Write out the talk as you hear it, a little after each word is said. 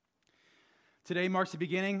Today marks the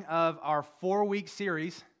beginning of our 4-week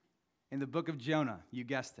series in the book of Jonah. You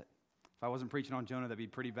guessed it. If I wasn't preaching on Jonah, that'd be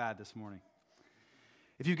pretty bad this morning.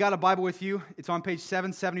 If you've got a Bible with you, it's on page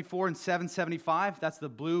 774 and 775. That's the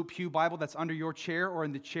blue pew Bible that's under your chair or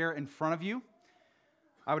in the chair in front of you.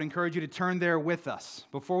 I would encourage you to turn there with us.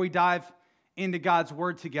 Before we dive into God's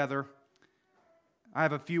Word together, I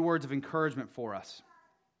have a few words of encouragement for us.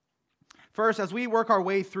 First, as we work our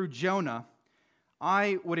way through Jonah,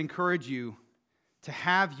 I would encourage you to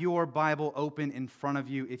have your Bible open in front of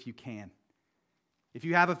you if you can. If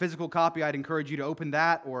you have a physical copy, I'd encourage you to open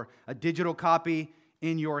that or a digital copy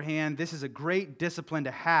in your hand. This is a great discipline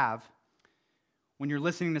to have when you're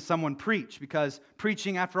listening to someone preach, because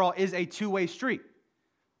preaching, after all, is a two-way street.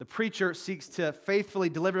 The preacher seeks to faithfully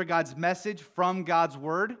deliver God's message from God's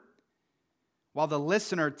Word, while the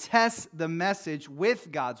listener tests the message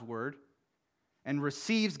with God's Word and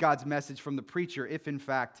receives God's message from the preacher, if in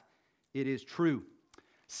fact it is true.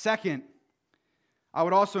 Second, I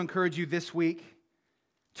would also encourage you this week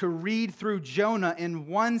to read through Jonah in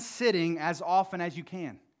one sitting as often as you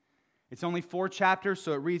can. It's only 4 chapters,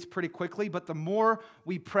 so it reads pretty quickly, but the more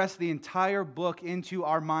we press the entire book into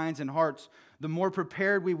our minds and hearts, the more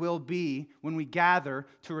prepared we will be when we gather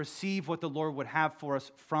to receive what the Lord would have for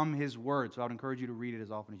us from His Word. So I would encourage you to read it as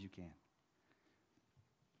often as you can.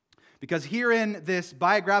 Because here in this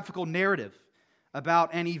biographical narrative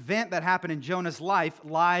about an event that happened in Jonah's life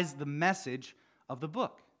lies the message of the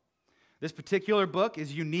book. This particular book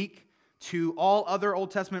is unique to all other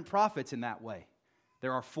Old Testament prophets in that way.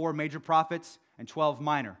 There are 4 major prophets and 12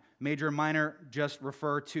 minor. Major and minor just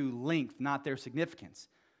refer to length, not their significance.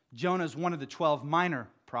 Jonah is one of the 12 minor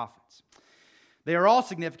prophets. They are all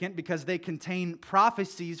significant because they contain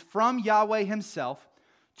prophecies from Yahweh Himself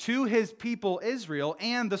to His people Israel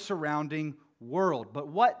and the surrounding world. But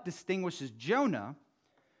what distinguishes Jonah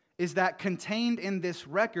is that contained in this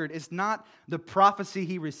record is not the prophecy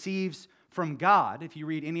he receives from God. If you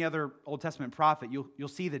read any other Old Testament prophet, you'll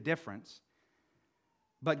see the difference.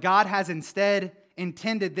 But God has instead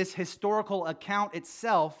intended this historical account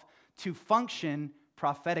itself to function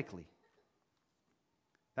prophetically.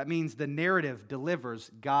 That means the narrative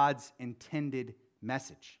delivers God's intended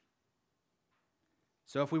message.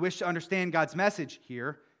 So if we wish to understand God's message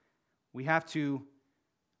here, we have to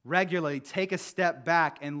regularly take a step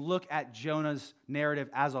back and look at Jonah's narrative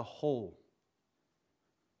as a whole.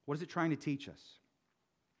 What is it trying to teach us?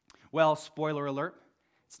 Well, spoiler alert,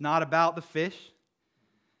 it's not about the fish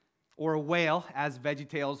or a whale, as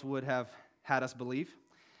VeggieTales would have had us believe.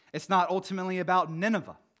 It's not ultimately about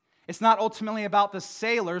Nineveh. It's not ultimately about the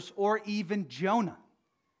sailors or even Jonah.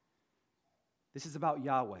 This is about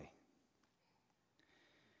Yahweh.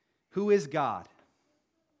 Who is God?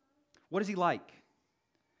 What is He like?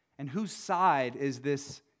 And whose side is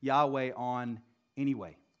this Yahweh on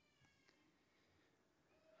anyway?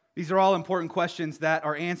 These are all important questions that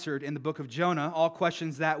are answered in the book of Jonah, all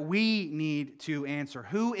questions that we need to answer.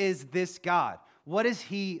 Who is this God? What is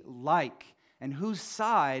He like? And whose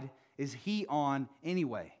side is He on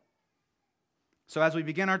anyway? So as we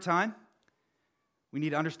begin our time, we need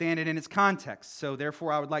to understand it in its context. So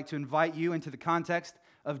therefore, I would like to invite you into the context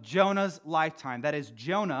of Jonah's lifetime. That is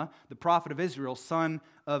Jonah, the prophet of Israel, son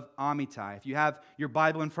of Amittai. If you have your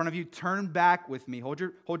Bible in front of you, turn back with me. Hold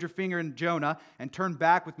your finger in Jonah and turn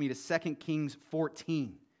back with me to 2 Kings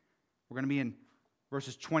 14. We're going to be in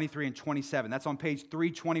verses 23 and 27. That's on page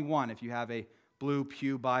 321 if you have a blue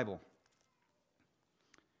pew Bible.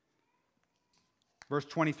 Verse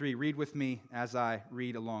 23, read with me as I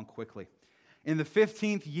read along quickly. In the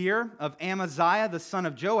 15th year of Amaziah, the son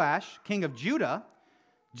of Joash, king of Judah,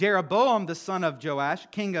 Jeroboam, the son of Joash,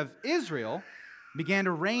 king of Israel, began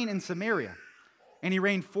to reign in Samaria. And he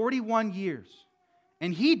reigned 41 years.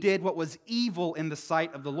 And he did what was evil in the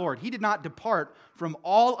sight of the Lord. He did not depart from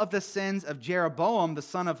all of the sins of Jeroboam, the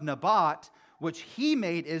son of Nebat, which he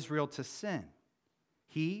made Israel to sin.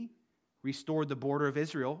 He restored the border of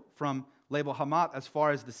Israel from Lebo Hamath as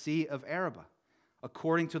far as the Sea of Arabah,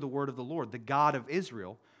 according to the word of the Lord, the God of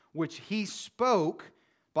Israel, which He spoke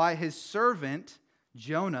by His servant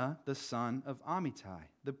Jonah, the son of Amittai,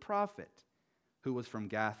 the prophet, who was from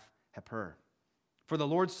Gath-hepher. For the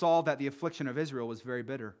Lord saw that the affliction of Israel was very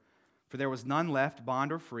bitter, for there was none left,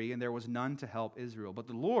 bond or free, and there was none to help Israel. But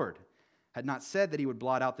the Lord had not said that He would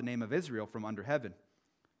blot out the name of Israel from under heaven.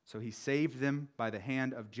 So He saved them by the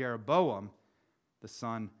hand of Jeroboam, the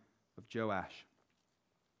son of Joash.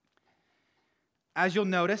 As you'll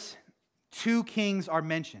notice, 2 kings are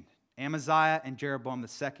mentioned, Amaziah and Jeroboam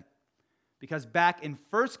II. Because back in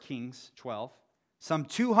 1 Kings 12, some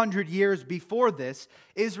 200 years before this,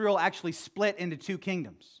 Israel actually split into 2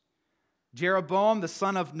 kingdoms. Jeroboam, the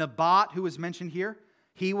son of Nebat, who is mentioned here,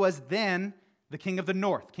 he was then the king of the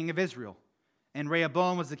north, king of Israel. And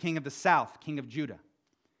Rehoboam was the king of the south, king of Judah.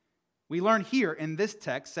 We learn here in this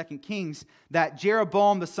text, 2 Kings, that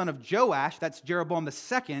Jeroboam, the son of Joash, that's Jeroboam the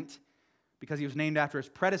second, because he was named after his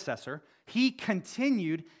predecessor, he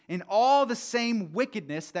continued in all the same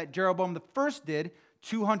wickedness that Jeroboam the first did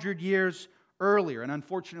 200 years earlier. And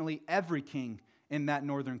unfortunately, every king in that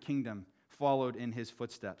northern kingdom followed in his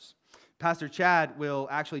footsteps. Pastor Chad will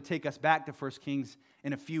actually take us back to 1 Kings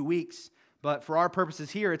in a few weeks. But for our purposes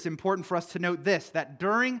here, it's important for us to note this, that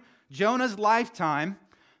during Jonah's lifetime,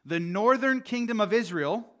 the northern kingdom of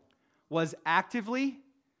Israel was actively,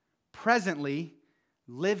 presently,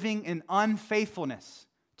 living in unfaithfulness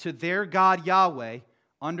to their God Yahweh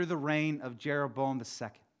under the reign of Jeroboam the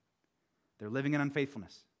second. They're living in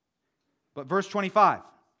unfaithfulness. But verse 25,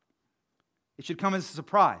 it should come as a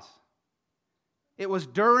surprise. It was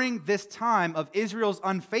during this time of Israel's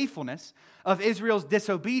unfaithfulness, of Israel's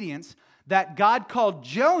disobedience, that God called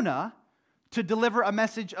Jonah to deliver a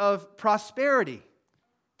message of prosperity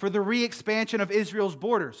for the re-expansion of Israel's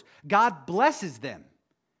borders. God blesses them.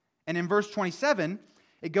 And in verse 27,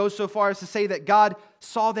 it goes so far as to say that God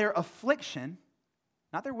saw their affliction,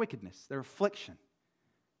 not their wickedness, their affliction,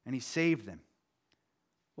 and He saved them.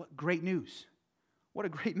 What great news. What a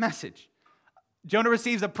great message. Jonah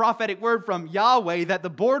receives a prophetic word from Yahweh that the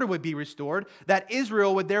border would be restored, that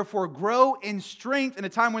Israel would therefore grow in strength in a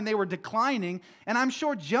time when they were declining, and I'm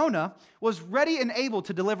sure Jonah was ready and able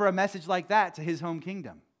to deliver a message like that to his home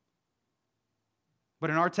kingdom. But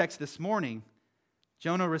in our text this morning,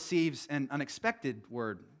 Jonah receives an unexpected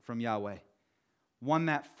word from Yahweh, one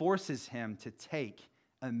that forces him to take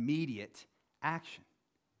immediate action.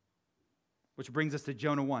 Which brings us to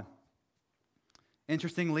Jonah 1.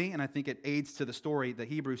 Interestingly, and I think it aids to the story, the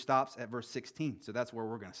Hebrew stops at verse 16. So that's where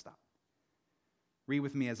we're going to stop. Read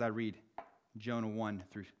with me as I read Jonah 1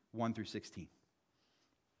 through 16.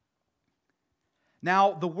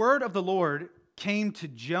 Now the word of the Lord came to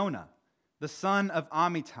Jonah, the son of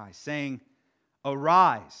Amittai, saying,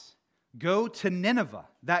 Arise, go to Nineveh,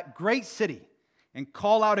 that great city, and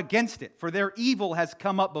call out against it, for their evil has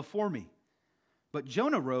come up before me. But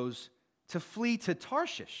Jonah rose to flee to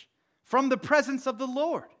Tarshish from the presence of the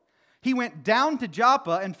Lord. He went down to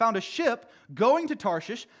Joppa and found a ship going to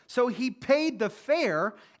Tarshish, so he paid the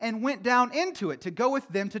fare and went down into it to go with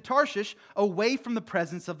them to Tarshish away from the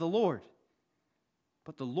presence of the Lord.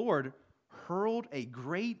 But the Lord hurled a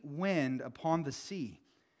great wind upon the sea,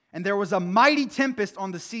 and there was a mighty tempest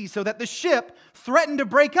on the sea, so that the ship threatened to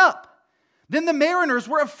break up. Then the mariners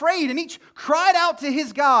were afraid, and each cried out to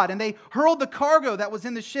his God, and they hurled the cargo that was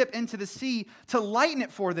in the ship into the sea to lighten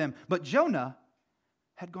it for them. But Jonah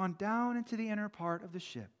had gone down into the inner part of the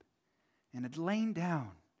ship and had lain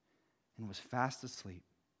down and was fast asleep.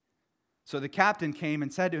 So the captain came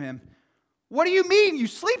and said to him, What do you mean, you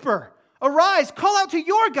sleeper? Arise, call out to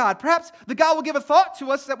your God. Perhaps the God will give a thought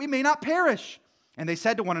to us that we may not perish. And they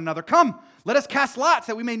said to one another, Come, let us cast lots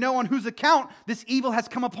that we may know on whose account this evil has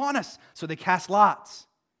come upon us. So they cast lots.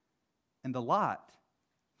 And the lot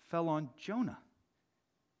fell on Jonah.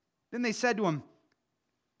 Then they said to him,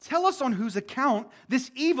 Tell us on whose account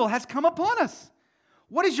this evil has come upon us.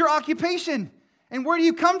 What is your occupation? And where do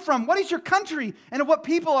you come from? What is your country? And of what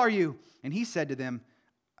people are you? And he said to them,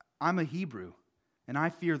 I'm a Hebrew, and I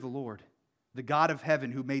fear the Lord, the God of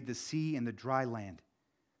heaven who made the sea and the dry land.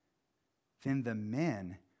 Then the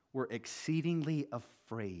men were exceedingly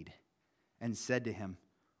afraid and said to him,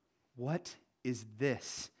 What is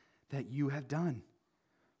this that you have done?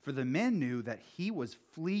 For the men knew that he was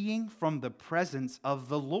fleeing from the presence of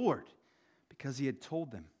the Lord, because he had told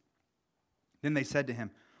them. Then they said to him,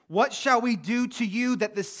 What shall we do to you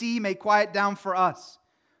that the sea may quiet down for us?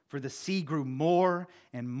 For the sea grew more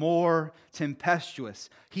and more tempestuous.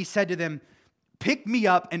 He said to them, Pick me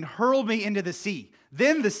up and hurl me into the sea.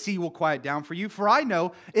 Then the sea will quiet down for you, for I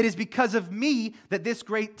know it is because of me that this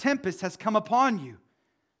great tempest has come upon you.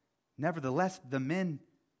 Nevertheless, the men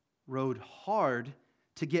rowed hard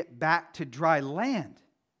to get back to dry land,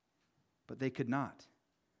 but they could not,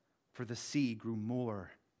 for the sea grew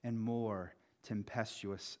more and more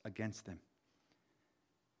tempestuous against them.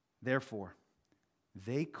 Therefore,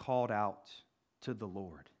 they called out to the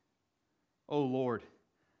Lord, O Lord,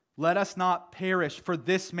 let us not perish for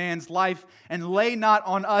this man's life, and lay not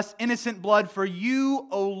on us innocent blood, for you,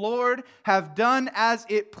 O Lord, have done as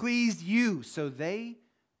it pleased you. So they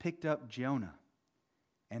picked up Jonah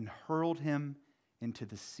and hurled him into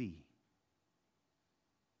the sea.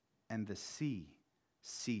 And the sea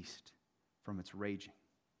ceased from its raging.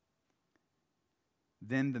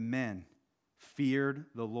 Then the men feared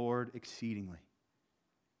the Lord exceedingly.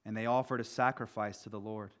 And they offered a sacrifice to the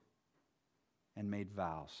Lord and made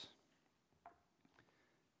vows.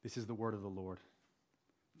 This is the word of the Lord.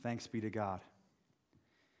 Thanks be to God.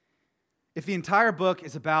 If the entire book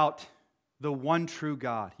is about the one true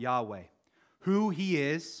God, Yahweh, who He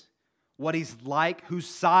is, what He's like, whose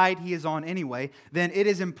side He is on anyway, then it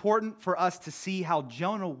is important for us to see how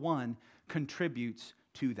Jonah 1 contributes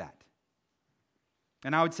to that.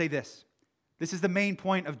 And I would say this. This is the main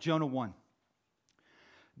point of Jonah 1.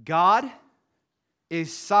 God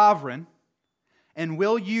is sovereign and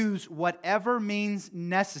will use whatever means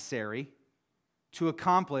necessary to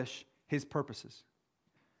accomplish His purposes.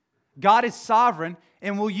 God is sovereign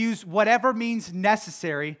and will use whatever means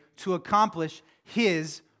necessary to accomplish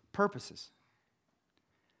His purposes.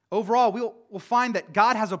 Overall, we'll find that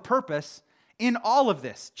God has a purpose in all of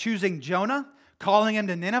this. Choosing Jonah, calling him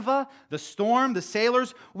to Nineveh, the storm, the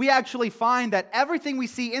sailors. We actually find that everything we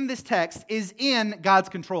see in this text is in God's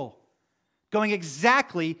control, going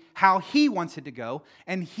exactly how He wants it to go,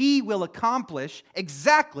 and He will accomplish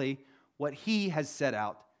exactly what He has set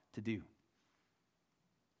out to do.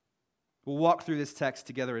 We'll walk through this text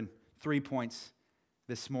together in 3 points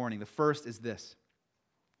this morning. The first is this: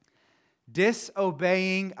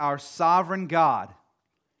 disobeying our sovereign God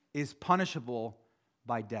is punishable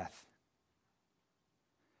by death.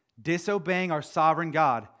 Disobeying our sovereign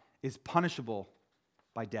God is punishable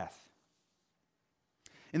by death.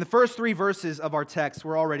 In the first 3 verses of our text,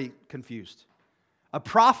 we're already confused. A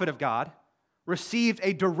prophet of God received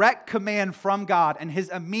a direct command from God, and his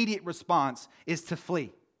immediate response is to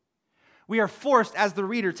flee. We are forced, as the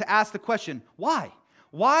reader, to ask the question, why?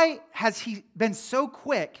 Why has he been so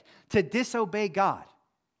quick to disobey God?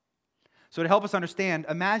 So to help us understand,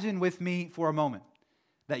 imagine with me for a moment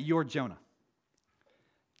that you're Jonah.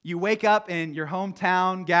 You wake up in your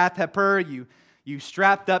hometown, Gath Hepher, you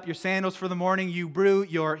strapped up your sandals for the morning, you brew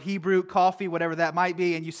your Hebrew coffee, whatever that might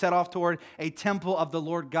be, and you set off toward a temple of the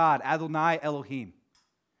Lord God, Adonai Elohim.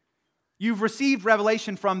 You've received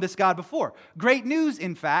revelation from this God before. Great news,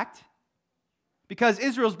 in fact, because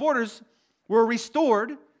Israel's borders were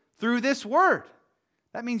restored through this word.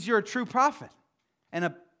 That means you're a true prophet, and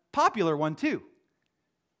a popular one too.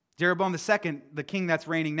 Jeroboam II, the king that's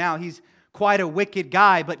reigning now, he's quite a wicked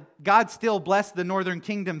guy, but God still blessed the northern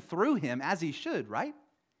kingdom through him, as He should, right?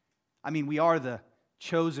 I mean, we are the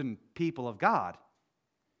chosen people of God.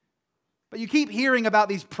 But you keep hearing about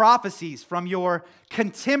these prophecies from your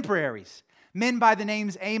contemporaries, men by the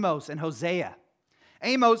names Amos and Hosea.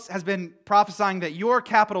 Amos has been prophesying that your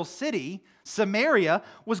capital city, Samaria,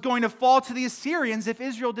 was going to fall to the Assyrians if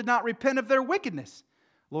Israel did not repent of their wickedness.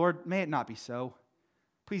 Lord, may it not be so.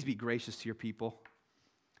 Please be gracious to your people.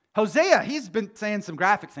 Hosea, he's been saying some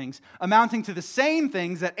graphic things amounting to the same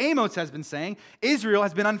things that Amos has been saying. Israel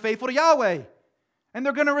has been unfaithful to Yahweh, and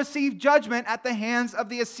they're going to receive judgment at the hands of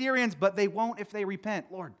the Assyrians, but they won't if they repent.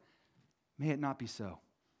 Lord, may it not be so.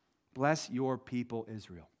 Bless your people,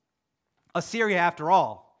 Israel. Assyria, after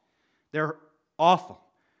all, they're awful.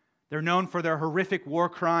 They're known for their horrific war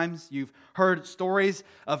crimes. You've heard stories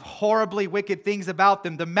of horribly wicked things about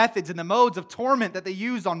them, the methods and the modes of torment that they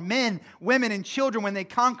used on men, women, and children when they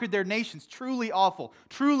conquered their nations. Truly awful,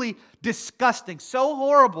 truly disgusting, so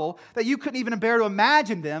horrible that you couldn't even bear to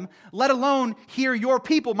imagine them, let alone hear your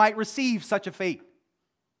people might receive such a fate.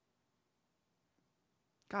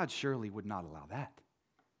 God surely would not allow that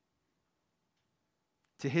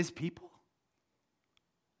to His people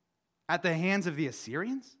at the hands of the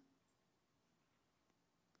Assyrians.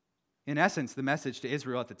 In essence, the message to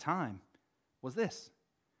Israel at the time was this: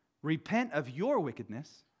 repent of your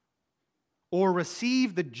wickedness or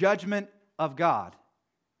receive the judgment of God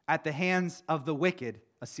at the hands of the wicked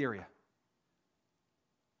Assyria.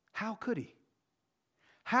 How could He?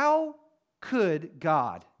 How could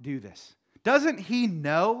God do this? Doesn't He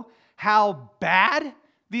know how bad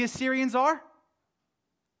the Assyrians are?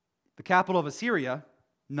 The capital of Assyria,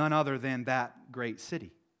 none other than that great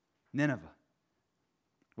city, Nineveh.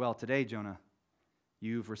 Well, today, Jonah,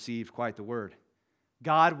 you've received quite the word.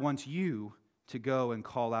 God wants you to go and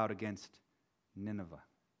call out against Nineveh.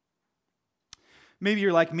 Maybe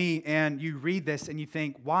you're like me and you read this and you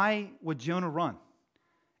think, why would Jonah run?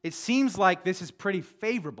 It seems like this is pretty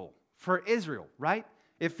favorable for Israel, right?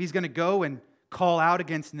 If he's going to go and call out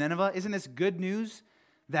against Nineveh, isn't this good news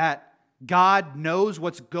that God knows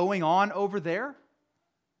what's going on over there?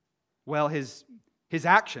 Well, his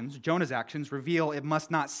actions, Jonah's actions, reveal it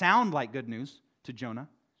must not sound like good news to Jonah.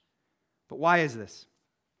 But why is this?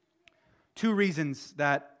 2 reasons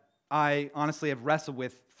that I honestly have wrestled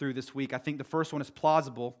with through this week. I think the first one is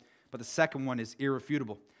plausible, but the second one is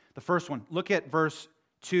irrefutable. The first one, look at verse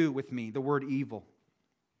 2 with me, the word evil.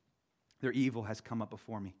 Their evil has come up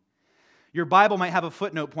before me. Your Bible might have a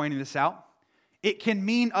footnote pointing this out. It can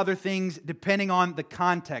mean other things depending on the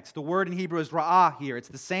context. The word in Hebrew is ra'ah here. It's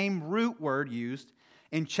the same root word used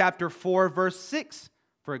in chapter 4, verse 6,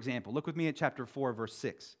 for example. Look with me at chapter 4, verse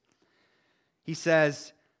 6. He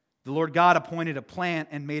says, the Lord God appointed a plant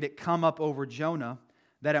and made it come up over Jonah,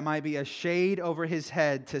 that it might be a shade over his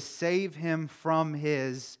head to save him from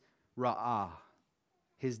his ra'ah,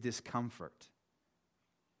 his discomfort.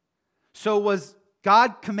 So was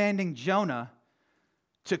God commanding Jonah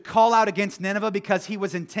to call out against Nineveh because he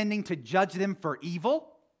was intending to judge them for evil?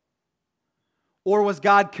 Or was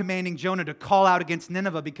God commanding Jonah to call out against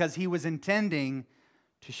Nineveh because he was intending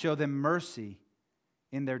to show them mercy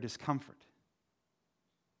in their discomfort?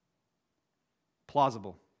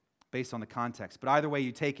 Plausible, based on the context. But either way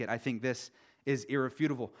you take it, I think this is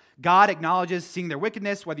irrefutable. God acknowledges seeing their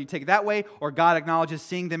wickedness, whether you take it that way, or God acknowledges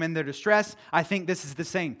seeing them in their distress. I think this is the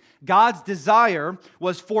same. God's desire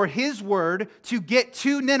was for His word to get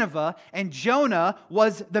to Nineveh, and Jonah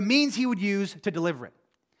was the means He would use to deliver it.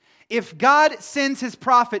 If God sends His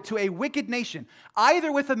prophet to a wicked nation, either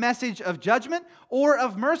with a message of judgment or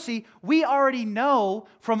of mercy, we already know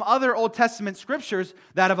from other Old Testament scriptures,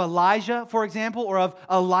 that of Elijah, for example, or of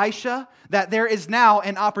Elisha, that there is now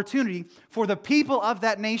an opportunity for the people of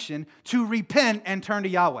that nation to repent and turn to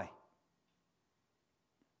Yahweh.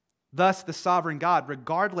 Thus, the sovereign God,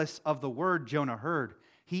 regardless of the word Jonah heard,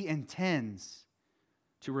 He intends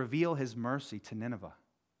to reveal His mercy to Nineveh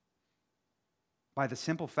by the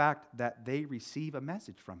simple fact that they receive a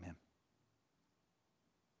message from Him.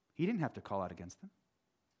 He didn't have to call out against them.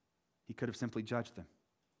 He could have simply judged them.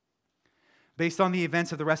 Based on the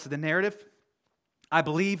events of the rest of the narrative, I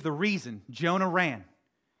believe the reason Jonah ran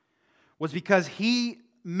was because he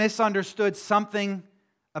misunderstood something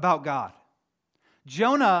about God.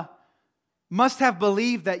 Jonah must have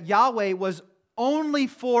believed that Yahweh was only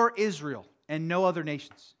for Israel and no other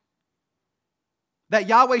nations. That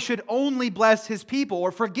Yahweh should only bless His people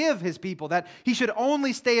or forgive His people. That He should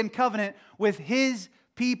only stay in covenant with His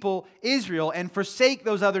people, Israel, and forsake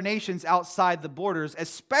those other nations outside the borders,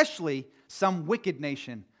 especially some wicked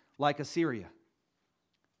nation like Assyria.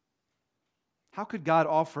 How could God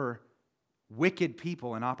offer wicked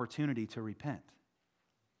people an opportunity to repent?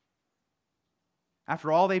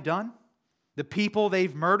 After all they've done, the people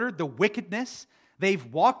they've murdered, the wickedness they've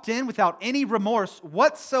walked in without any remorse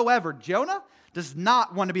whatsoever, Jonah does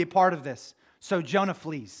not want to be a part of this. So Jonah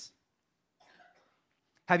flees.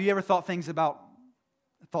 Have you ever thought things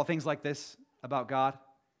like this about God?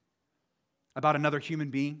 About another human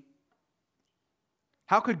being?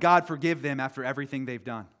 How could God forgive them after everything they've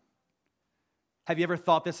done? Have you ever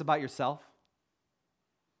thought this about yourself?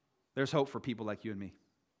 There's hope for people like you and me.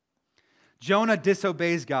 Jonah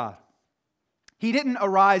disobeys God. He didn't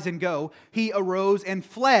arise and go. He arose and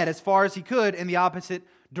fled as far as he could in the opposite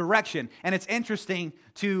direction. And it's interesting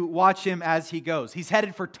to watch him as he goes. He's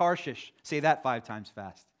headed for Tarshish. Say that 5 times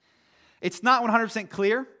fast. It's not 100%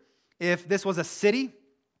 clear if this was a city,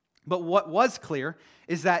 but what was clear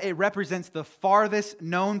is that it represents the farthest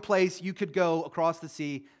known place you could go across the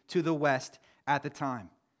sea to the west at the time.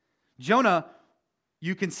 Jonah,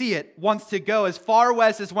 you can see it, wants to go as far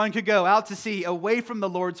west as one could go, out to sea, away from the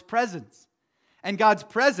Lord's presence. And God's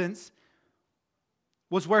presence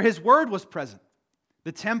was where His word was present,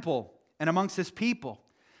 the temple and amongst His people.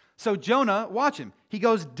 So Jonah, watch him, he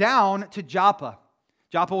goes down to Joppa.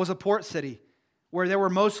 Joppa was a port city where there were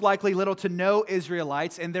most likely little to no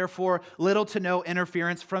Israelites and therefore little to no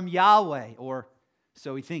interference from Yahweh, or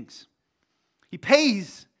so he thinks. He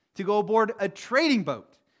pays to go aboard a trading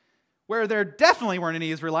boat where there definitely weren't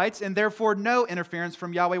any Israelites and therefore no interference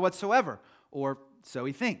from Yahweh whatsoever, or so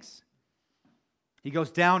he thinks. He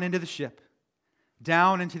goes down into the ship,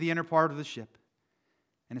 down into the inner part of the ship,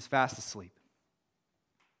 and is fast asleep.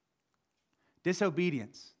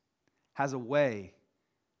 Disobedience has a way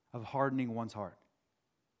of hardening one's heart.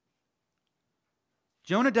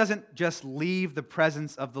 Jonah doesn't just leave the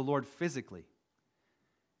presence of the Lord physically.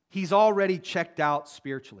 He's already checked out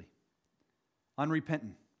spiritually,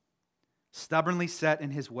 unrepentant, stubbornly set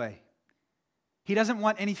in his way. He doesn't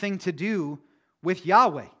want anything to do with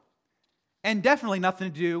Yahweh, and definitely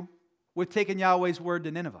nothing to do with taking Yahweh's word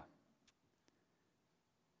to Nineveh.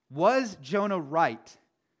 Was Jonah right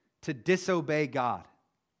to disobey God?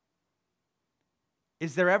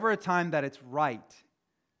 Is there ever a time that it's right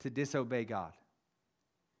to disobey God?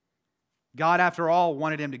 God, after all,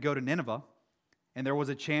 wanted him to go to Nineveh, and there was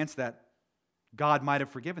a chance that God might have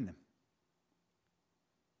forgiven them.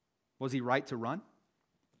 Was he right to run?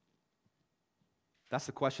 That's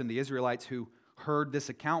the question the Israelites who heard this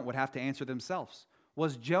account would have to answer themselves.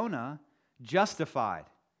 Was Jonah justified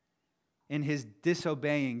in his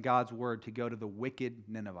disobeying God's word to go to the wicked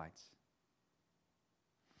Ninevites?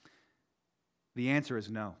 The answer is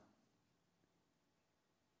no.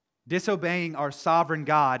 Disobeying our sovereign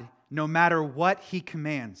God, no matter what He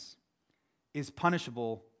commands, is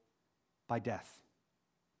punishable by death.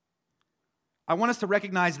 I want us to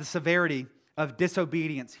recognize the severity of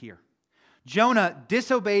disobedience here. Jonah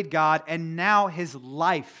disobeyed God, and now his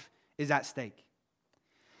life is at stake.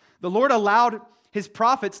 The Lord allowed His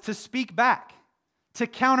prophets to speak back, to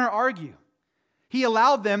counter-argue. He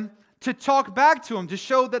allowed them to talk back to Him, to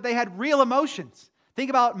show that they had real emotions. Think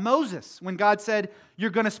about Moses, when God said, "You're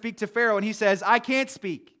going to speak to Pharaoh," and he says, "I can't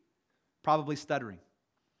speak," probably stuttering.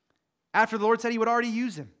 After the Lord said He would already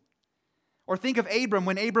use him. Or think of Abram,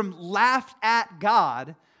 when Abram laughed at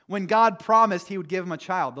God when God promised He would give him a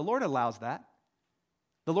child. The Lord allows that.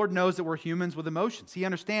 The Lord knows that we're humans with emotions. He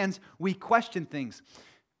understands we question things.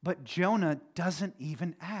 But Jonah doesn't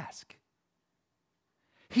even ask.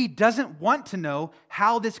 He doesn't want to know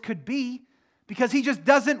how this could be because he just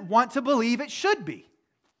doesn't want to believe it should be.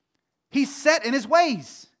 He's set in his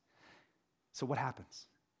ways. So what happens?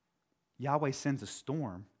 Yahweh sends a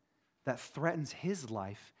storm that threatens his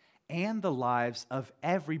life and the lives of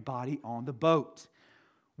everybody on the boat.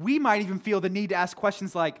 We might even feel the need to ask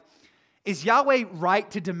questions like, is Yahweh right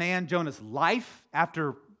to demand Jonah's life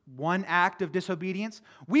after one act of disobedience?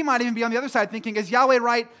 We might even be on the other side thinking, is Yahweh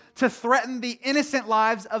right to threaten the innocent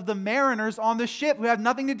lives of the mariners on the ship who have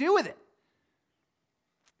nothing to do with it?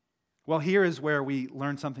 Well, here is where we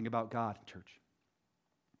learn something about God, church.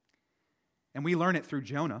 And we learn it through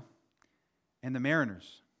Jonah and the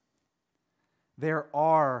mariners. There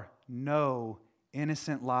are no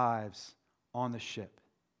innocent lives on the ship.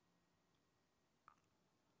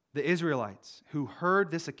 The Israelites who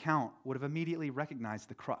heard this account would have immediately recognized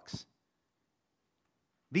the crux.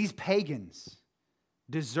 These pagans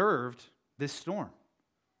deserved this storm.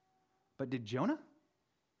 But did Jonah,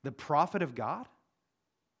 the prophet of God?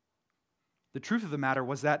 The truth of the matter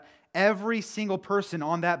was that every single person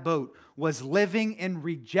on that boat was living in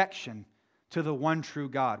rejection to the one true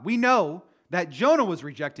God. We know that Jonah was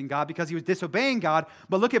rejecting God because he was disobeying God,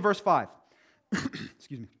 but look at verse 5.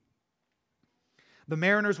 Excuse me. The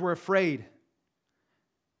mariners were afraid.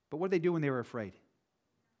 But what did they do when they were afraid?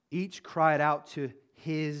 Each cried out to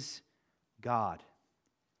his God.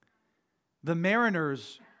 The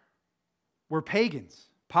mariners were pagans,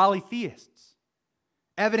 polytheists,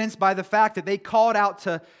 evidenced by the fact that they called out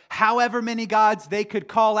to however many gods they could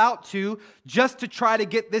call out to just to try to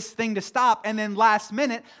get this thing to stop. And then last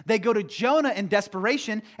minute, they go to Jonah in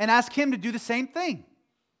desperation and ask him to do the same thing.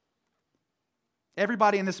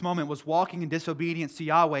 Everybody in this moment was walking in disobedience to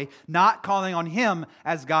Yahweh, not calling on Him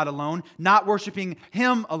as God alone, not worshiping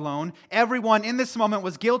Him alone. Everyone in this moment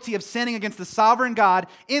was guilty of sinning against the sovereign God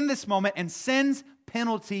in this moment, and sin's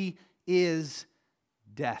penalty is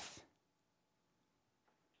death.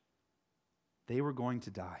 They were going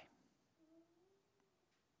to die.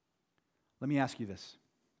 Let me ask you this.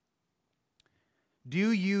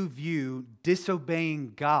 Do you view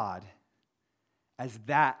disobeying God as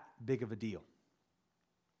that big of a deal?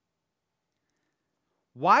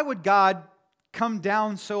 Why would God come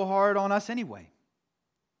down so hard on us anyway?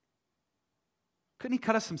 Couldn't He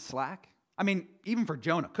cut us some slack? I mean, even for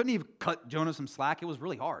Jonah, couldn't He have cut Jonah some slack? It was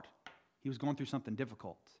really hard. He was going through something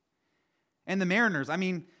difficult. And the mariners, I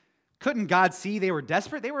mean, couldn't God see they were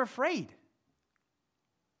desperate? They were afraid.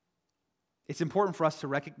 It's important for us to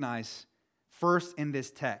recognize, first in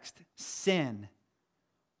this text, sin,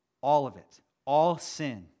 all of it, all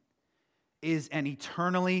sin, is an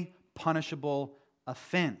eternally punishable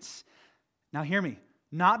offense. Now hear me,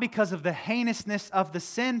 not because of the heinousness of the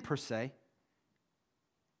sin per se,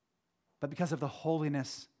 but because of the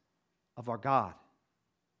holiness of our God.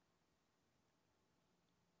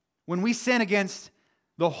 When we sin against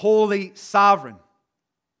the holy sovereign,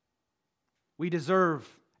 we deserve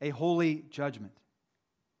a holy judgment.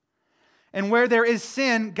 And where there is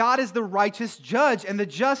sin, God is the righteous judge, and the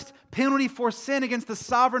just penalty for sin against the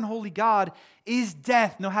sovereign holy God is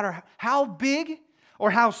death, no matter how big or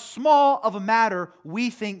how small of a matter we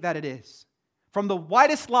think that it is. From the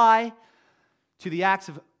whitest lie to the acts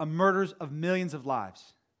of murders of millions of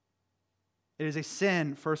lives. It is a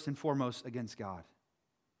sin, first and foremost, against God.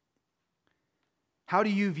 How do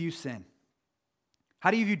you view sin? How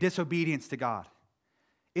do you view disobedience to God?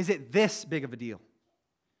 Is it this big of a deal?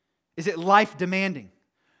 Is it life demanding?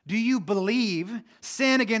 Do you believe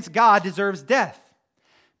sin against God deserves death?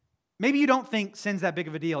 Maybe you don't think sin's that big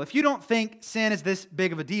of a deal. If you don't think sin is this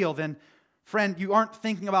big of a deal, then friend, you aren't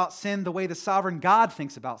thinking about sin the way the sovereign God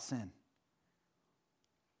thinks about sin,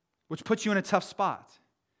 which puts you in a tough spot.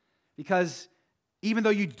 Because even though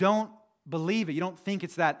you don't believe it, you don't think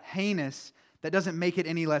it's that heinous, that doesn't make it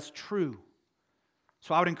any less true.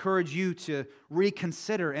 So I would encourage you to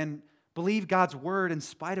reconsider and believe God's word in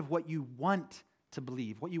spite of what you want to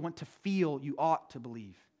believe, what you want to feel you ought to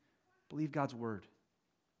believe. Believe God's word.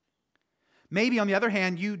 Maybe, on the other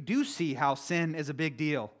hand, you do see how sin is a big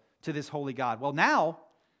deal to this holy God. Well, now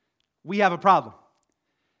we have a problem.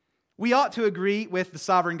 We ought to agree with the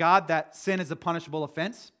sovereign God that sin is a punishable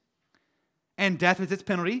offense and death is its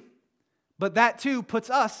penalty, but that too puts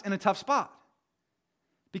us in a tough spot.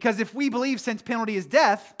 Because if we believe sin's penalty is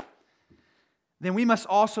death, then we must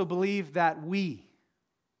also believe that we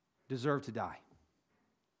deserve to die.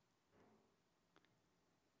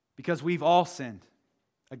 Because we've all sinned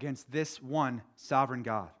against this one sovereign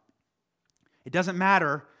God. It doesn't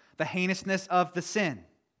matter the heinousness of the sin,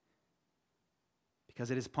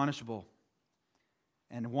 because it is punishable.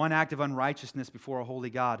 And one act of unrighteousness before a holy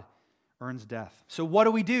God earns death. So what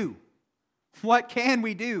do we do? What can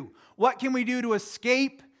we do? What can we do to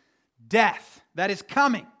escape death that is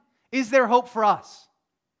coming? Is there hope for us?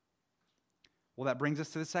 Well, that brings us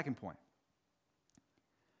to the second point.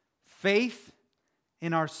 Faith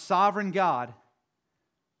in our sovereign God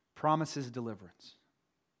promises deliverance.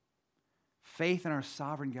 Faith in our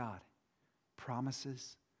sovereign God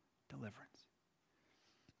promises deliverance.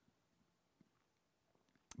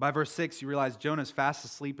 By verse 6, you realize Jonah is fast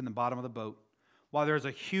asleep in the bottom of the boat while there's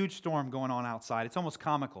a huge storm going on outside. It's almost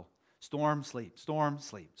comical. Storm, sleep, storm,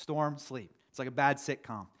 sleep, storm, sleep. It's like a bad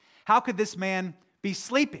sitcom. How could this man be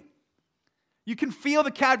sleeping? You can feel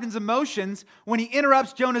the captain's emotions when he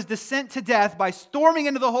interrupts Jonah's descent to death by storming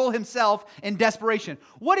into the hole himself in desperation.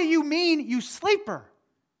 What do you mean, you sleeper?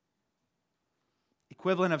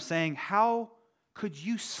 Equivalent of saying, how could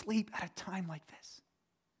you sleep at a time like this?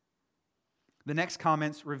 The next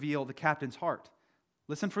comments reveal the captain's heart.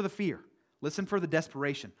 Listen for the fear. Listen for the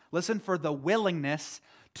desperation. Listen for the willingness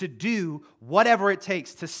to do whatever it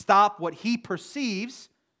takes to stop what he perceives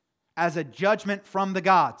as a judgment from the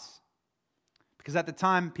gods. Because at the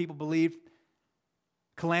time, people believed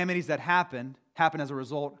calamities that happened as a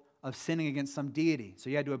result of sinning against some deity. So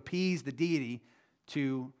you had to appease the deity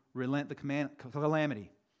to relent the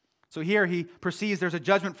calamity. So here he perceives there's a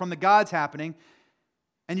judgment from the gods happening.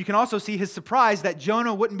 And you can also see his surprise that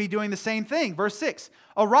Jonah wouldn't be doing the same thing. Verse 6,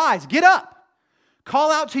 arise, get up,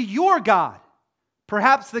 call out to your God.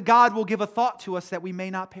 Perhaps the God will give a thought to us that we may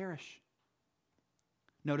not perish.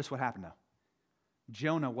 Notice what happened though.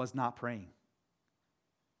 Jonah was not praying.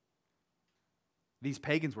 These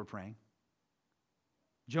pagans were praying.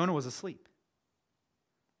 Jonah was asleep.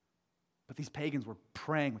 But these pagans were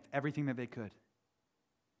praying with everything that they could.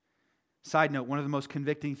 Side note, one of the most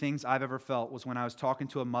convicting things I've ever felt was when I was talking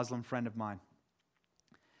to a Muslim friend of mine.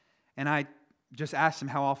 And I just asked him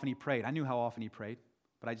how often he prayed. I knew how often he prayed,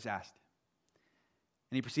 but I just asked.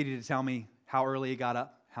 And he proceeded to tell me how early he got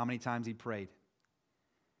up, how many times he prayed.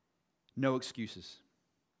 No excuses.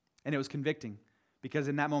 And it was convicting because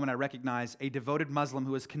in that moment I recognized a devoted Muslim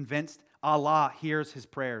who is convinced Allah hears his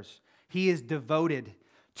prayers. He is devoted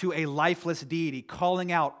to a lifeless deity,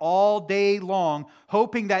 calling out all day long,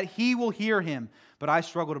 hoping that he will hear him. But I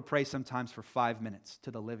struggle to pray sometimes for 5 minutes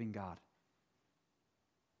to the living God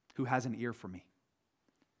who has an ear for me.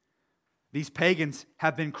 These pagans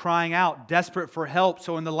have been crying out, desperate for help.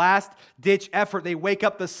 So in the last-ditch effort, they wake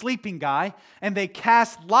up the sleeping guy and they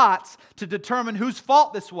cast lots to determine whose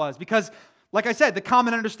fault this was. Because, like I said, the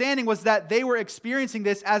common understanding was that they were experiencing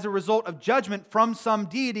this as a result of judgment from some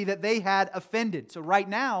deity that they had offended. So right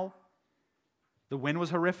now, the wind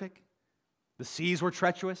was horrific. The seas were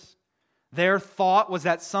treacherous. Their thought was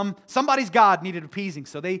that somebody's God needed appeasing.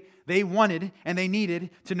 So they wanted and they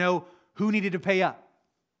needed to know who needed to pay up.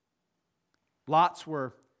 Lots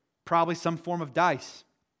were probably some form of dice.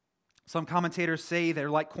 Some commentators say they're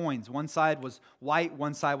like coins. One side was white,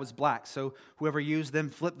 one side was black. So whoever used them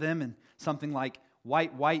flipped them, and something like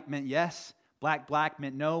white, white meant yes, black, black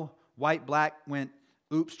meant no, white, black went,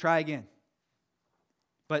 oops, try again.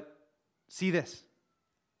 But see this.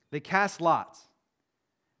 They cast lots.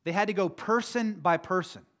 They had to go person by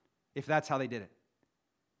person, if that's how they did it.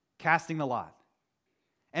 Casting the lot.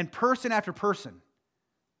 And person after person,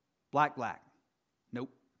 black, black. Nope,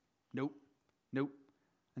 nope, nope.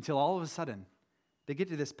 Until all of a sudden, they get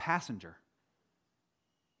to this passenger.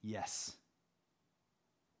 Yes.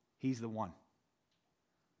 He's the one.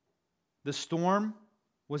 The storm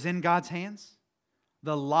was in God's hands.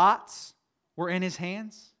 The lots were in his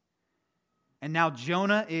hands. And now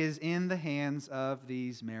Jonah is in the hands of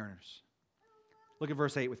these mariners. Look at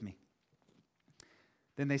verse 8 with me.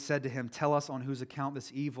 Then they said to him, "Tell us on whose account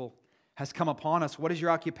this evil has come upon us. What is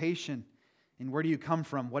your occupation? And where do you come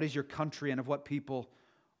from? What is your country? And of what people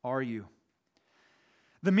are you?"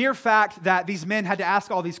 The mere fact that these men had to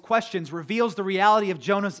ask all these questions reveals the reality of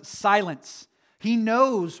Jonah's silence. He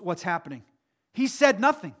knows what's happening. He said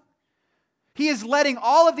nothing. He is letting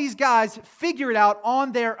all of these guys figure it out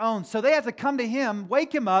on their own. So they have to come to him,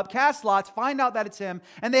 wake him up, cast lots, find out that it's him,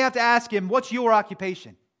 and they have to ask him, "What's your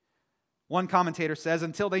occupation?" One commentator says,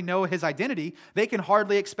 until they know his identity, they can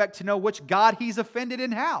hardly expect to know which God he's offended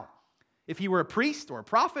and how. If he were a priest or a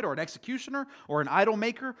prophet or an executioner or an idol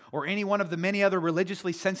maker or any one of the many other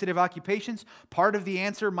religiously sensitive occupations, part of the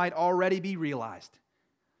answer might already be realized.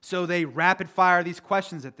 So they rapid fire these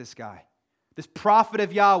questions at this guy, this prophet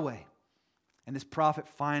of Yahweh. And this prophet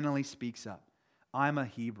finally speaks up. "I'm a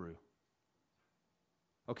Hebrew."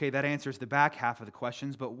 Okay, that answers the back half of the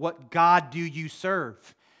questions, but what God do you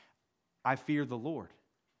serve? "I fear the Lord,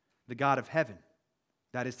 the God of heaven."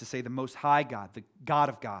 That is to say, the Most High God, the God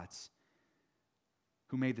of gods,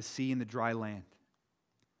 who made the sea and the dry land.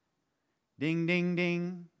 Ding, ding,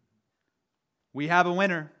 ding. We have a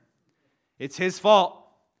winner. It's his fault.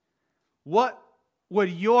 What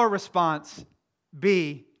would your response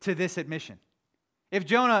be to this admission? If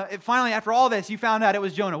finally, after all this, you found out it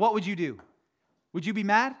was Jonah, what would you do? Would you be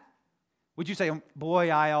mad? Would you say, "Boy,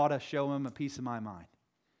 I ought to show him a piece of my mind"?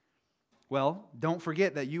 Well, don't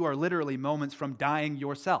forget that you are literally moments from dying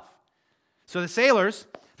yourself. So the sailors,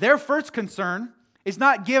 their first concern is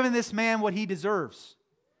not giving this man what he deserves.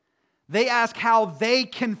 They ask how they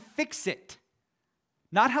can fix it,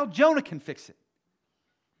 not how Jonah can fix it.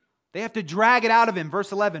 They have to drag it out of him.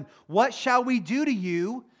 Verse 11, "What shall we do to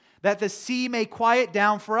you that the sea may quiet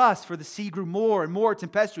down for us?" For the sea grew more and more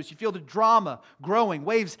tempestuous. You feel the drama growing,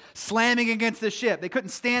 waves slamming against the ship. They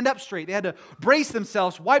couldn't stand up straight. They had to brace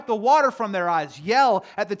themselves, wipe the water from their eyes, yell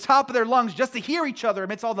at the top of their lungs just to hear each other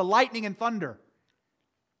amidst all the lightning and thunder.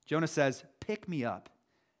 Jonah says, "Pick me up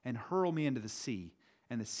and hurl me into the sea,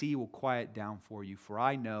 and the sea will quiet down for you. For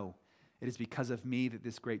I know it is because of me that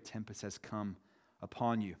this great tempest has come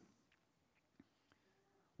upon you."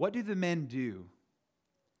 What do the men do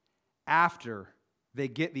after they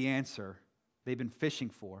get the answer they've been fishing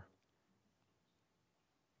for?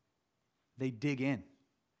 They dig in.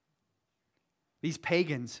 These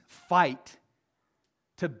pagans fight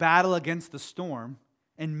to battle against the storm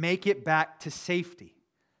and make it back to safety.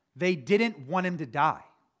 They didn't want him to die.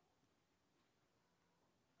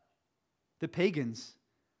 The pagans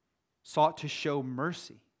sought to show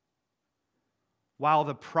mercy, while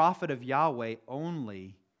the prophet of Yahweh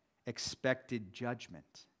only expected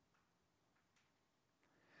judgment.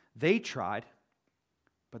 They tried,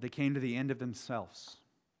 but they came to the end of themselves.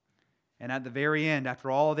 And at the very end,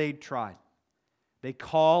 after all they'd tried, they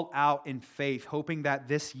call out in faith, hoping that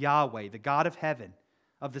this Yahweh, the God of heaven,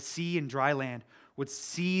 of the sea and dry land, would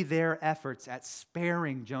see their efforts at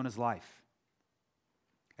sparing Jonah's life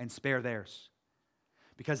and spare theirs.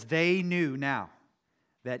 Because they knew now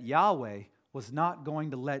that Yahweh was not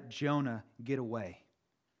going to let Jonah get away.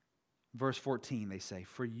 Verse 14, they say,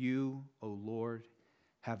 "For you, O Lord,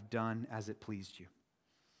 have done as it pleased you."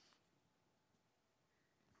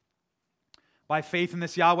 By faith in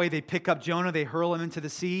this Yahweh, they pick up Jonah, they hurl him into the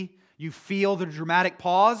sea. You feel the dramatic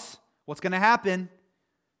pause. What's going to happen?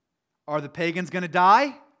 Are the pagans going to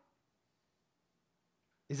die?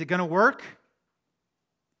 Is it going to work?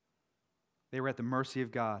 They were at the mercy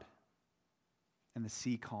of God, and the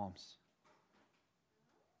sea calms.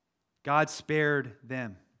 God spared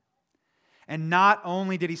them. And not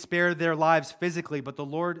only did he spare their lives physically, but the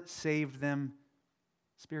Lord saved them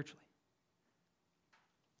spiritually.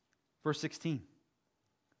 Verse 16.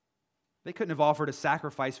 They couldn't have offered a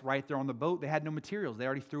sacrifice right there on the boat. They had no materials. They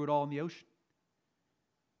already threw it all in the ocean.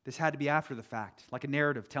 This had to be after the fact, like a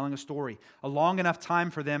narrative, telling a story. A long enough time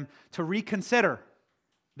for them to reconsider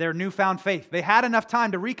their newfound faith. They had enough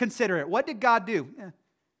time to reconsider it. What did God do?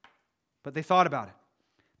 But they thought about it.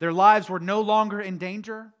 Their lives were no longer in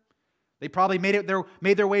danger. They probably made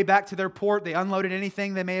their way back to their port. They unloaded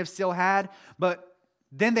anything they may have still had. But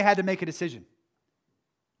then they had to make a decision.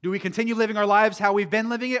 Do we continue living our lives how we've been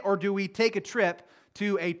living it, or do we take a trip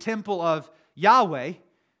to a temple of Yahweh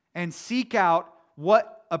and seek out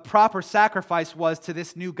what a proper sacrifice was to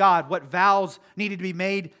this new God, what vows needed to be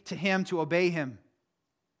made to him to obey him?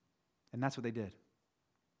 And that's what they did,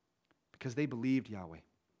 because they believed Yahweh.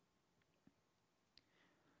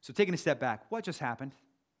 So taking a step back, what just happened?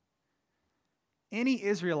 Any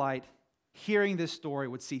Israelite hearing this story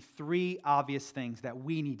would see three obvious things that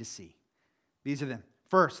we need to see. These are them.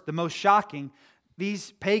 First, the most shocking,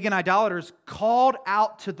 these pagan idolaters called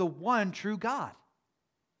out to the one true God.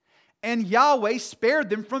 And Yahweh spared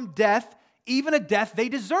them from death, even a death they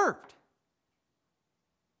deserved.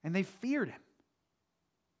 And they feared him.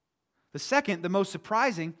 The second, the most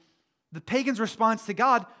surprising, the pagans' response to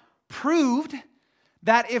God proved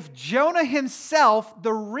that if Jonah himself,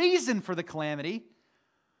 the reason for the calamity,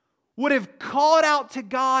 would have called out to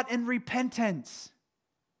God in repentance,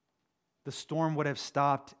 the storm would have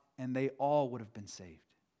stopped and they all would have been saved.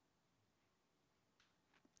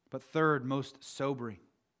 But third, most sobering,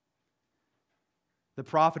 the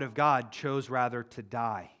prophet of God chose rather to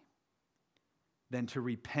die than to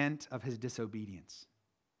repent of his disobedience.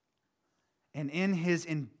 And in his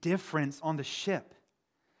indifference on the ship,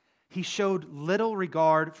 he showed little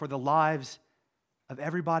regard for the lives of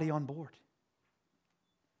everybody on board.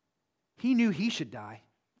 He knew he should die,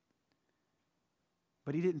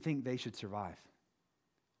 but he didn't think they should survive.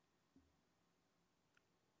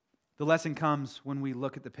 The lesson comes when we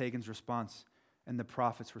look at the pagan's response and the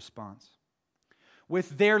prophet's response.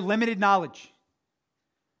 With their limited knowledge,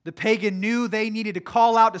 the pagan knew they needed to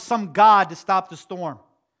call out to some God to stop the storm.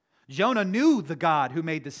 Jonah knew the God who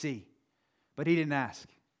made the sea, but he didn't ask.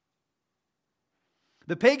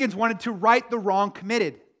 The pagans wanted to right the wrong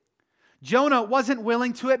committed. Jonah wasn't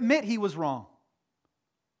willing to admit he was wrong.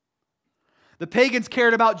 The pagans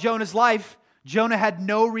cared about Jonah's life. Jonah had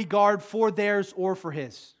no regard for theirs or for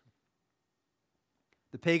his.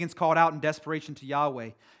 The pagans called out in desperation to Yahweh,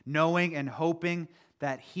 knowing and hoping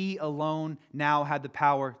that he alone now had the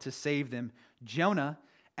power to save them. Jonah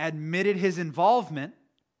admitted his involvement,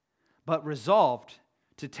 but resolved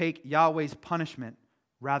to take Yahweh's punishment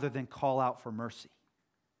rather than call out for mercy.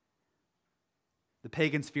 The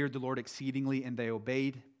pagans feared the Lord exceedingly, and they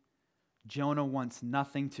obeyed. Jonah wants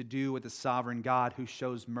nothing to do with the sovereign God who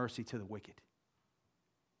shows mercy to the wicked,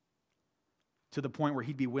 to the point where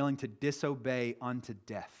he'd be willing to disobey unto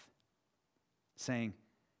death, saying,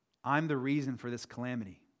 I'm the reason for this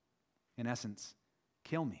calamity. In essence,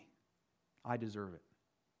 kill me. I deserve it.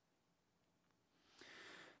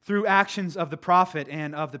 Through actions of the prophet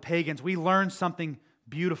and of the pagans, we learn something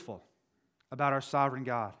beautiful about our sovereign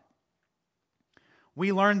God.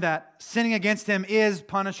 We learn that sinning against him is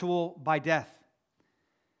punishable by death.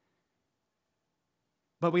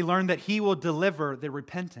 But we learn that he will deliver the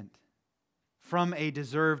repentant from a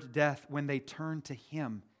deserved death when they turn to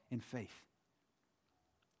him in faith,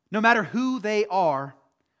 no matter who they are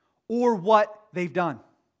or what they've done.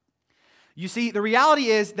 You see, the reality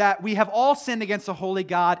is that we have all sinned against a holy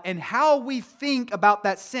God, and how we think about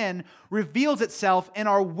that sin reveals itself in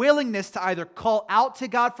our willingness to either call out to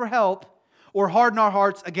God for help or harden our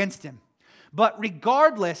hearts against him. But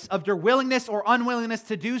regardless of your willingness or unwillingness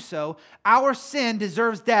to do so, our sin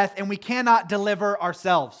deserves death, and we cannot deliver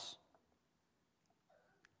ourselves.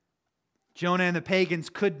 Jonah and the pagans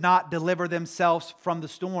could not deliver themselves from the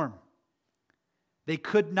storm. They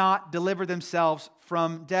could not deliver themselves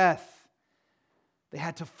from death. They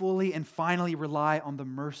had to fully and finally rely on the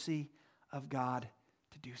mercy of God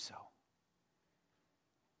to do so.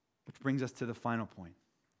 Which brings us to the final point.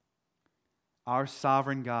 Our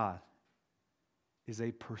sovereign God is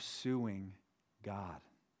a pursuing God.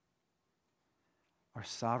 Our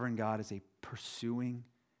sovereign God is a pursuing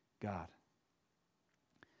God.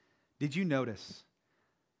 Did you notice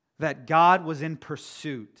that God was in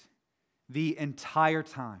pursuit the entire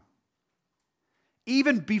time?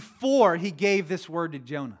 Even before he gave this word to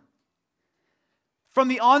Jonah. From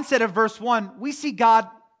the onset of verse 1, we see God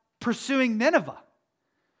pursuing Nineveh.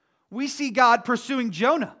 We see God pursuing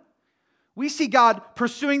Jonah. We see God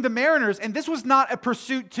pursuing the mariners, and this was not a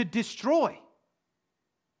pursuit to destroy.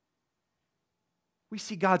 We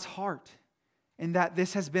see God's heart in that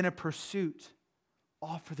this has been a pursuit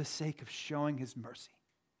all for the sake of showing his mercy.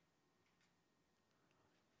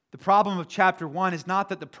 The problem of chapter 1 is not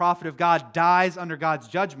that the prophet of God dies under God's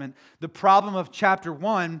judgment. The problem of chapter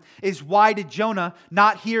 1 is, why did Jonah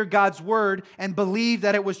not hear God's word and believe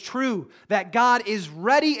that it was true? That God is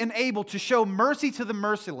ready and able to show mercy to the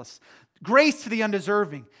merciless, grace to the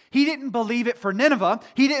undeserving. He didn't believe it for Nineveh,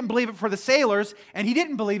 he didn't believe it for the sailors, and he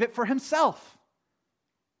didn't believe it for himself.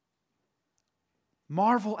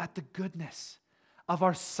 Marvel at the goodness of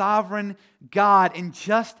our sovereign God and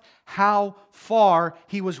just how far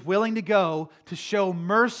he was willing to go to show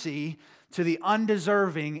mercy to the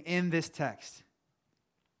undeserving in this text.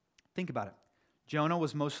 Think about it. Jonah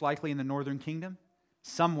was most likely in the northern kingdom,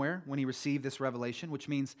 somewhere, when he received this revelation, which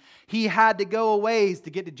means he had to go a ways to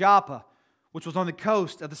get to Joppa, which was on the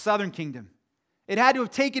coast of the southern kingdom. It had to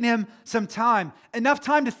have taken him some time, enough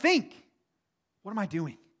time to think, what am I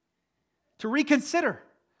doing? To reconsider.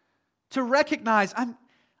 to recognize I'm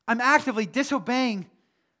actively disobeying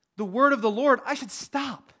the word of the Lord, I should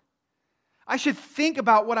stop. I should think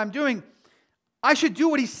about what I'm doing. I should do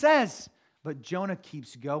what he says. But Jonah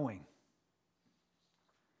keeps going.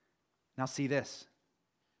 Now see this.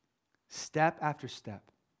 Step after step.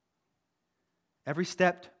 Every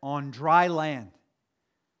step on dry land,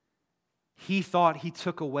 he thought he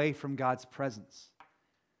took away from God's presence.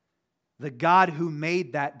 The God who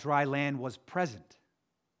made that dry land was present,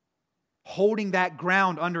 holding that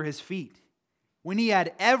ground under his feet, when he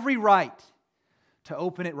had every right to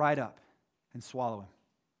open it right up and swallow him.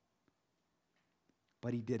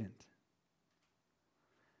 But he didn't.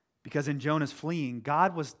 Because in Jonah's fleeing,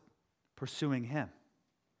 God was pursuing him.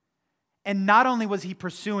 And not only was he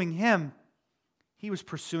pursuing him, he was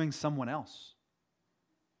pursuing someone else.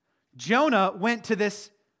 Jonah went to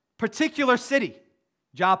this particular city,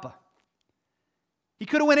 Joppa. He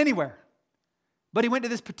could have went anywhere, but he went to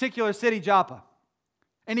this particular city, Joppa.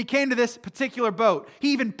 And he came to this particular boat.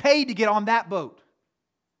 He even paid to get on that boat.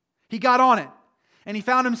 He got on it, and he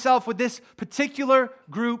found himself with this particular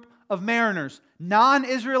group of mariners,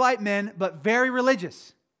 non-Israelite men, but very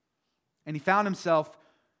religious. And he found himself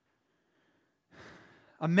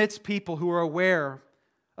amidst people who were aware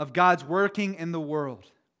of God's working in the world.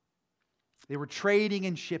 They were trading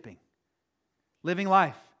and shipping, living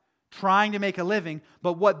life, trying to make a living.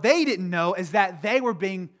 But what they didn't know is that they were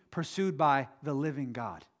being pursued by the living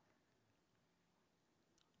God.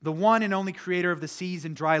 The one and only creator of the seas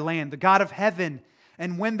and dry land, the God of heaven.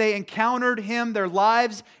 And when they encountered him, their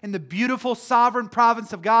lives in the beautiful sovereign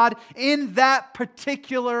province of God, in that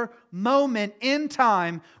particular moment in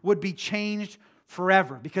time, would be changed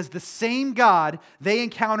forever. Because the same God they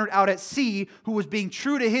encountered out at sea, who was being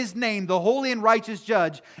true to his name, the holy and righteous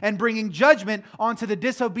judge, and bringing judgment onto the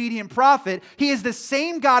disobedient prophet, he is the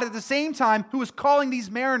same God at the same time who was calling these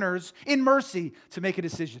mariners in mercy to make a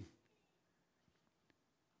decision.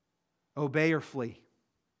 Obey or flee.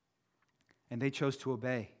 And they chose to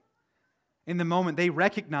obey. In the moment, they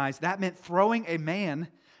recognized that meant throwing a man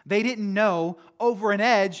they didn't know over an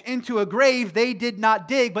edge into a grave they did not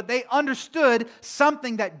dig, but they understood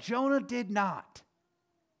something that Jonah did not.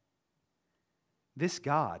 This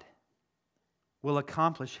God will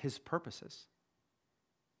accomplish his purposes.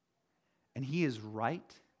 And he is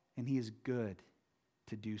right and he is good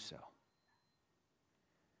to do so.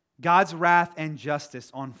 God's wrath and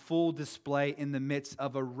justice on full display in the midst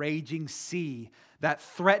of a raging sea that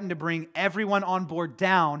threatened to bring everyone on board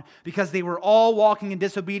down because they were all walking in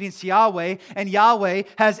disobedience to Yahweh, and Yahweh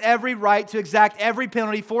has every right to exact every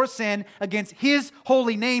penalty for sin against his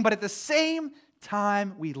holy name. But at the same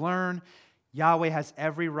time, we learn Yahweh has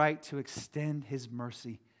every right to extend his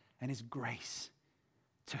mercy and his grace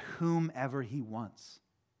to whomever he wants.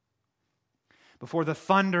 Before the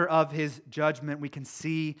thunder of his judgment, we can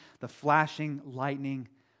see the flashing lightning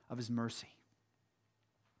of his mercy.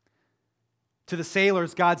 To the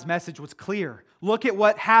sailors, God's message was clear. Look at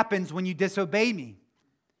what happens when you disobey me.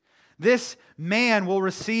 This man will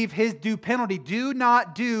receive his due penalty. Do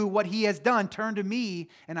not do what he has done. Turn to me,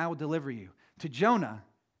 and I will deliver you. To Jonah,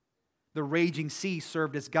 the raging sea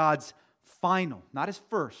served as God's final, not his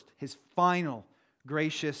first, his final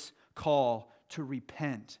gracious call to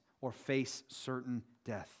repent or face certain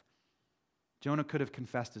death. Jonah could have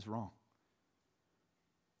confessed his wrong.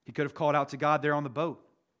 He could have called out to God there on the boat.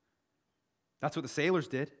 That's what the sailors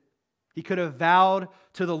did. He could have vowed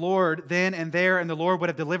to the Lord then and there, and the Lord would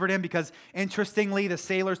have delivered him, because interestingly, the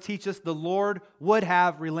sailors teach us the Lord would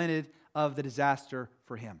have relented of the disaster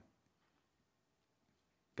for him.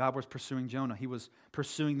 God was pursuing Jonah. He was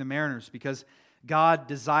pursuing the mariners because God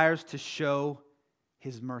desires to show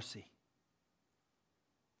his mercy.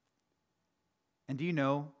 And do you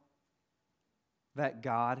know that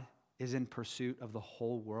God is in pursuit of the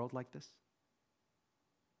whole world like this?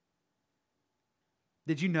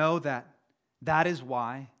 Did you know that that is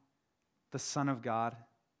why the Son of God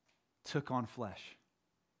took on flesh?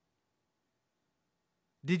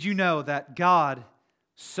 Did you know that God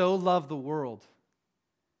so loved the world,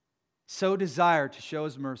 so desired to show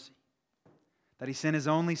his mercy, that he sent his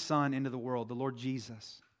only Son into the world, the Lord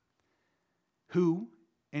Jesus, who,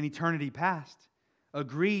 in eternity past,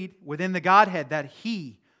 agreed within the Godhead that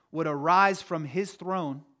he would arise from his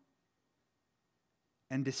throne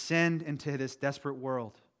and descend into this desperate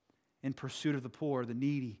world in pursuit of the poor, the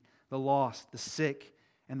needy, the lost, the sick,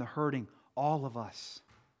 and the hurting, all of us.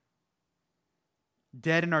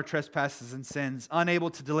 Dead in our trespasses and sins, unable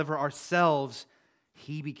to deliver ourselves,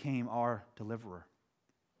 he became our deliverer.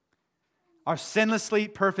 Our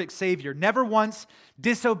sinlessly perfect Savior, never once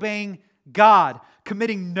disobeying God,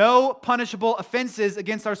 committing no punishable offenses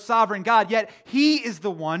against our sovereign God. Yet He is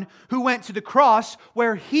the one who went to the cross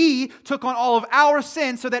where He took on all of our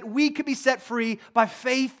sins so that we could be set free by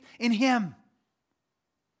faith in Him.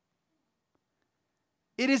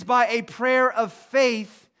 It is by a prayer of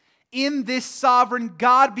faith in this sovereign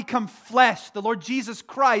God become flesh, the Lord Jesus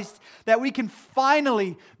Christ, that we can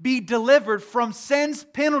finally be delivered from sin's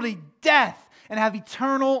penalty, death, and have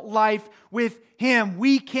eternal life with Him.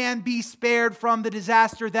 We can be spared from the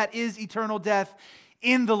disaster that is eternal death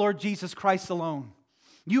in the Lord Jesus Christ alone.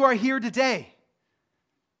 You are here today.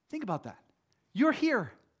 Think about that. You're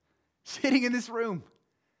here, sitting in this room.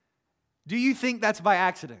 Do you think that's by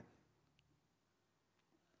accident?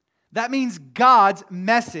 That means God's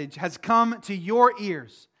message has come to your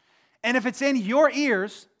ears. And if it's in your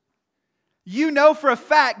ears, you know for a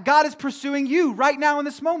fact God is pursuing you right now in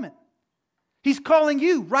this moment. He's calling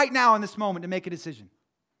you right now in this moment to make a decision.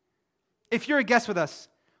 If you're a guest with us,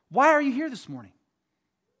 why are you here this morning?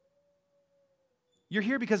 You're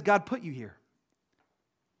here because God put you here.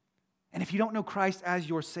 And if you don't know Christ as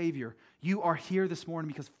your Savior, you are here this morning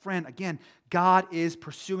because, friend, again, God is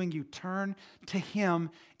pursuing you. Turn to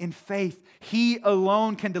Him in faith. He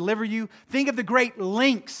alone can deliver you. Think of the great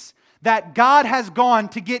lengths that God has gone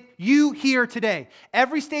to get you here today.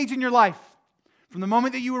 Every stage in your life, from the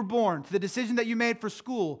moment that you were born, to the decision that you made for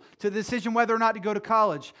school, to the decision whether or not to go to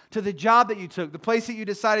college, to the job that you took, the place that you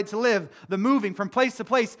decided to live, the moving from place to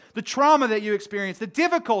place, the trauma that you experienced, the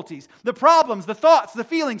difficulties, the problems, the thoughts, the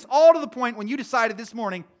feelings, all to the point when you decided this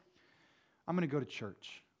morning, I'm going to go to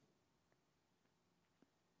church.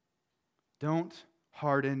 Don't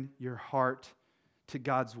harden your heart to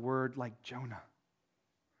God's word like Jonah.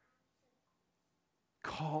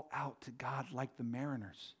 Call out to God like the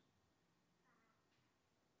mariners.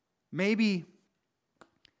 Maybe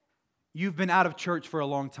you've been out of church for a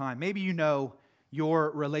long time. Maybe you know your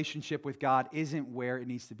relationship with God isn't where it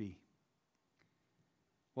needs to be.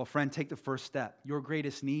 Well, friend, take the first step. Your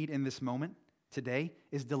greatest need in this moment today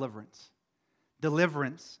is deliverance.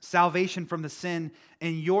 Deliverance, salvation from the sin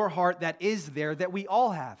in your heart that is there that we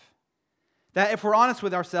all have. That if we're honest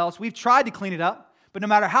with ourselves, we've tried to clean it up, but no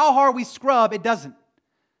matter how hard we scrub, it doesn't.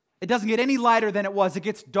 It doesn't get any lighter than it was. It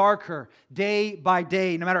gets darker day by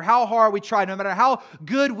day. No matter how hard we try, no matter how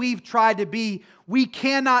good we've tried to be, we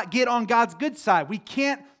cannot get on God's good side. We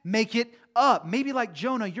can't make it up. Maybe like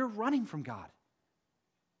Jonah, you're running from God.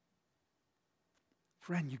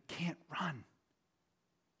 Friend, you can't run.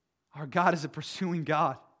 Our God is a pursuing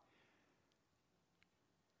God.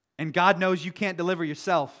 And God knows you can't deliver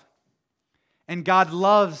yourself. And God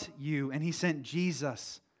loves you, and He sent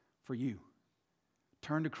Jesus for you.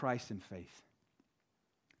 Turn to Christ in faith.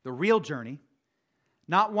 The real journey,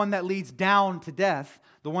 not one that leads down to death,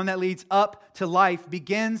 the one that leads up to life,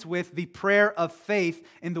 begins with the prayer of faith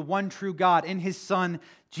in the one true God, in His Son,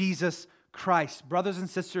 Jesus Christ. Brothers and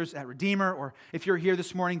sisters at Redeemer, or if you're here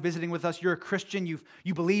this morning visiting with us, you're a Christian, you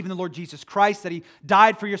believe in the Lord Jesus Christ, that He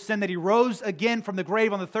died for your sin, that He rose again from the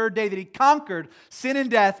grave on the third day, that He conquered sin and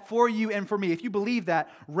death for you and for me. If you believe that,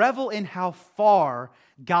 revel in how far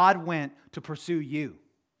God went to pursue you.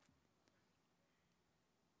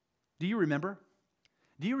 Do you remember?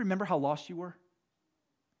 Do you remember how lost you were?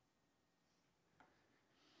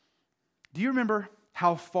 Do you remember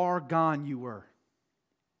how far gone you were?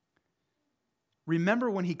 Remember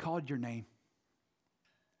when He called your name?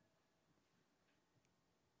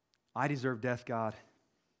 I deserve death, God,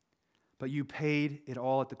 but you paid it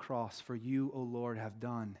all at the cross. For you, O Lord, have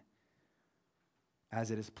done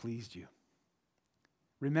as it has pleased you.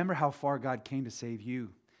 Remember how far God came to save you,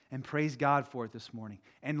 and praise God for it this morning.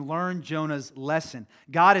 And learn Jonah's lesson.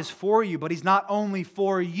 God is for you, but He's not only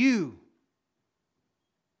for you.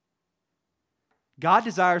 God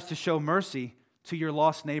desires to show mercy to your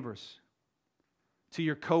lost neighbors, to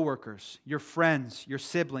your coworkers, your friends, your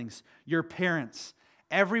siblings, your parents,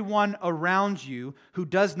 everyone around you who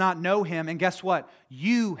does not know Him. And guess what?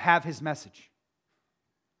 You have His message.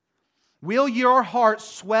 Will your heart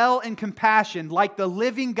swell in compassion like the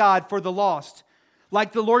living God for the lost,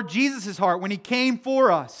 like the Lord Jesus' heart when He came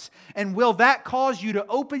for us? And will that cause you to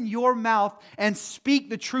open your mouth and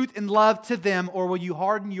speak the truth in love to them, or will you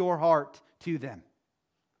harden your heart to them?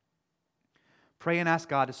 Pray and ask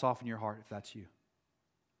God to soften your heart if that's you.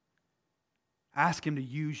 Ask Him to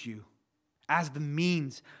use you as the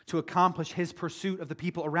means to accomplish His pursuit of the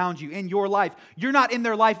people around you in your life. You're not in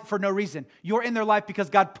their life for no reason. You're in their life because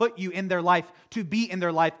God put you in their life to be in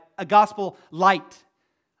their life, a gospel light,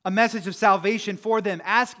 a message of salvation for them.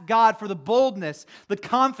 Ask God for the boldness, the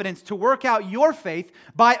confidence to work out your faith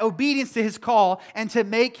by obedience to His call and to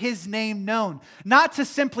make His name known. Not to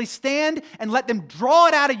simply stand and let them draw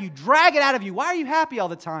it out of you, drag it out of you. Why are you happy all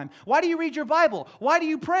the time? Why do you read your Bible? Why do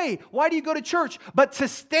you pray? Why do you go to church? But to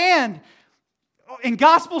stand in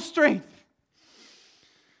gospel strength.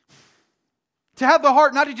 To have the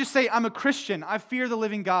heart not to just say, I'm a Christian, I fear the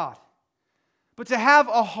living God. But to have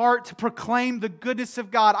a heart to proclaim the goodness of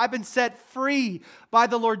God. I've been set free by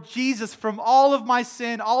the Lord Jesus from all of my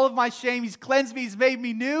sin, all of my shame. He's cleansed me. He's made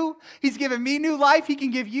me new. He's given me new life. He can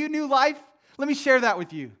give you new life. Let me share that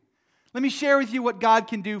with you. Let me share with you what God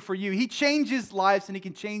can do for you. He changes lives and He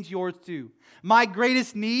can change yours too. My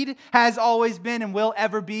greatest need has always been and will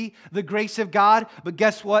ever be the grace of God. But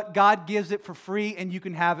guess what? God gives it for free and you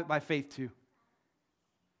can have it by faith too.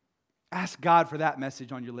 Ask God for that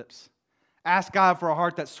message on your lips. Ask God for a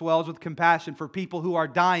heart that swells with compassion for people who are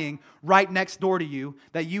dying right next door to you,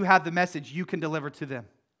 that you have the message you can deliver to them.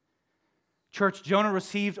 Church, Jonah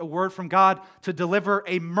received a word from God to deliver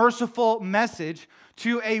a merciful message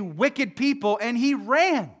to a wicked people, and he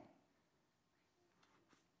ran.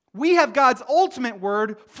 We have God's ultimate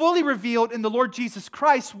word fully revealed in the Lord Jesus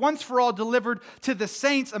Christ, once for all delivered to the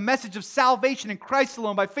saints, a message of salvation in Christ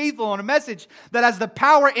alone, by faith alone, a message that has the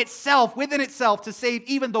power itself, within itself, to save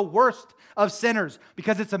even the worst of sinners,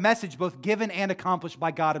 because it's a message both given and accomplished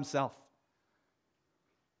by God Himself.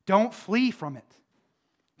 Don't flee from it.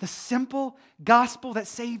 The simple gospel that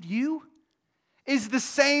saved you is the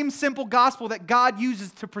same simple gospel that God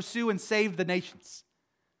uses to pursue and save the nations.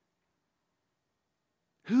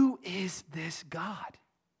 Who is this God?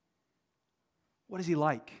 What is He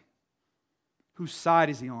like? Whose side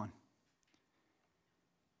is He on?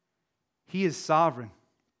 He is sovereign,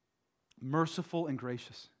 merciful, and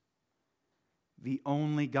gracious, the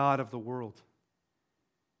only God of the world.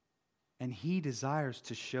 And He desires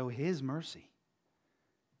to show His mercy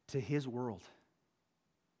to His world,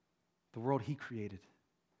 the world He created,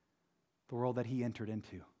 the world that He entered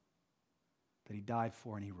into, that He died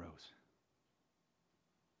for and He rose.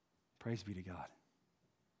 Praise be to God.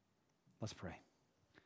 Let's pray.